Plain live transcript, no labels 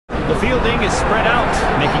The fielding is spread out,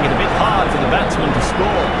 making it a bit hard for the batsman to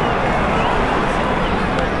score.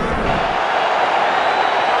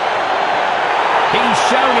 He's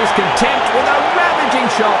shown his contempt with a ravaging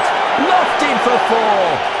shot. Lofted for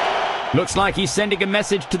 4. Looks like he's sending a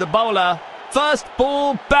message to the bowler. First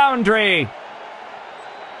ball boundary.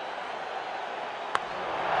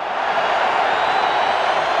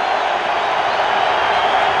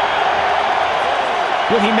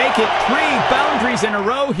 Will he make it 3 boundaries in a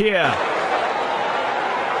row here?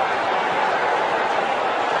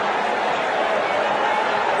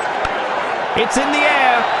 It's in the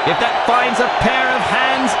air. If that finds a pair of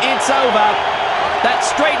hands, it's over. That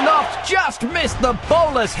straight loft just missed the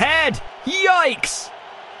bowler's head. Yikes!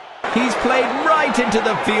 He's played right into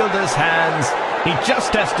the fielder's hands. He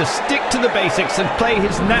just has to stick to the basics and play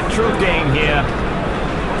his natural game here.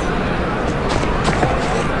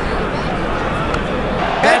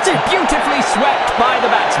 That's beautifully swept by the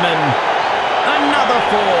batsman. Another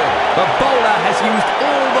 4. The bowler has used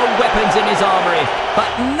all the weapons in his armoury, but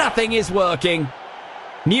nothing is working.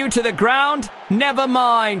 New to the ground? Never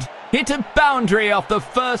mind. Hit a boundary off the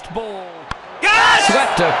first ball. Yes!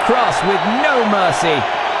 Swept across with no mercy.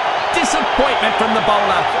 Disappointment from the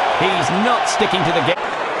bowler. He's not sticking to the game.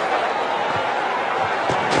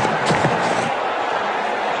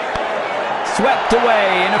 Swept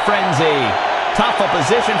away in a frenzy. Tough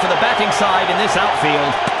opposition for the batting side in this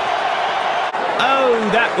outfield. Oh,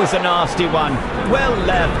 that was a nasty one. Well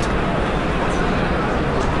left.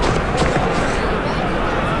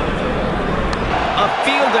 A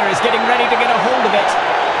fielder is getting ready to get a hold of it.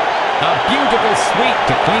 A beautiful sweep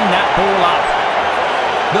to clean that ball up.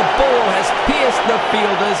 The ball has pierced the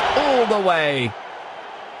fielders all the way.